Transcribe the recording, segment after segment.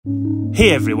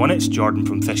Hey everyone, it's Jordan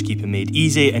from Fishkeeping Made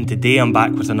Easy, and today I'm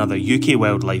back with another UK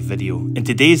wildlife video. In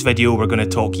today's video we're going to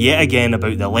talk yet again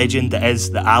about the legend that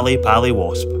is the Ali Pali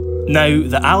Wasp. Now,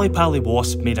 the Ali Pali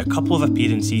Wasp made a couple of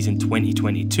appearances in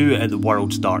 2022 at the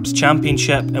World's Darts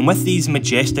Championship, and with these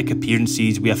majestic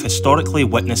appearances we have historically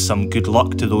witnessed some good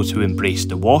luck to those who embraced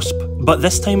the Wasp. But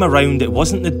this time around it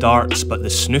wasn't the darts but the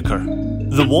snooker.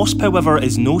 The Wasp, however,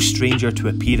 is no stranger to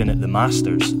appearing at the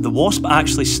Masters. The Wasp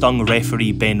actually stung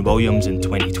referee Ben Williams in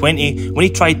 2020 when he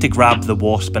tried to grab the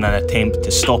Wasp in an attempt to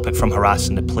stop it from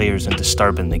harassing the players and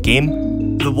disturbing the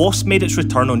game. The Wasp made its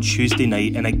return on Tuesday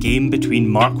night in a game between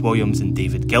Mark Williams and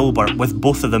David Gilbert, with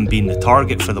both of them being the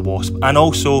target for the Wasp and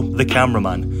also the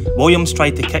cameraman. Williams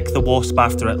tried to kick the Wasp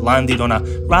after it landed on a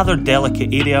rather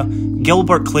delicate area.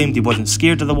 Gilbert claimed he wasn't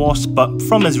scared of the Wasp, but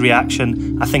from his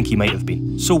reaction, I think he might have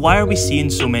been. So why are we seeing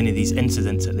so many of these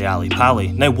incidents at the Ali Pali?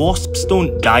 Now, wasps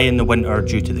don't die in the winter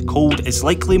due to the cold, it's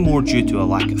likely more due to a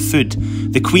lack of food.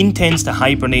 The queen tends to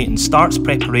hibernate and starts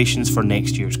preparations for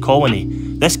next year's colony.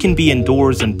 This can be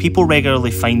indoors and people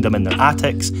regularly find them in their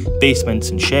attics,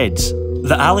 basements and sheds.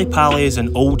 The Ali Pali is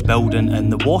an old building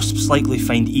and the wasps likely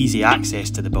find easy access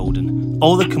to the building.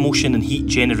 All the commotion and heat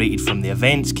generated from the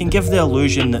events can give the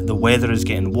illusion that the weather is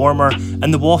getting warmer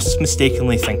and the wasps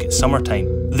mistakenly think it's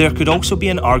summertime. There could also be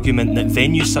an argument that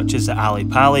venues such as the Ali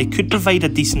Pali could provide a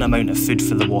decent amount of food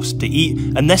for the wasp to eat,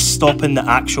 and this stopping the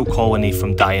actual colony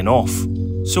from dying off.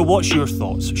 So what's your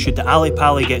thoughts? Should the Ali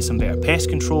Pali get some better pest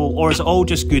control, or is it all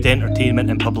just good entertainment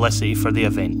and publicity for the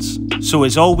events? So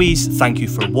as always, thank you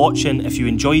for watching. If you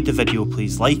enjoyed the video,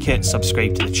 please like it,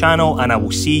 subscribe to the channel, and I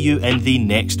will see you in the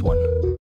next one.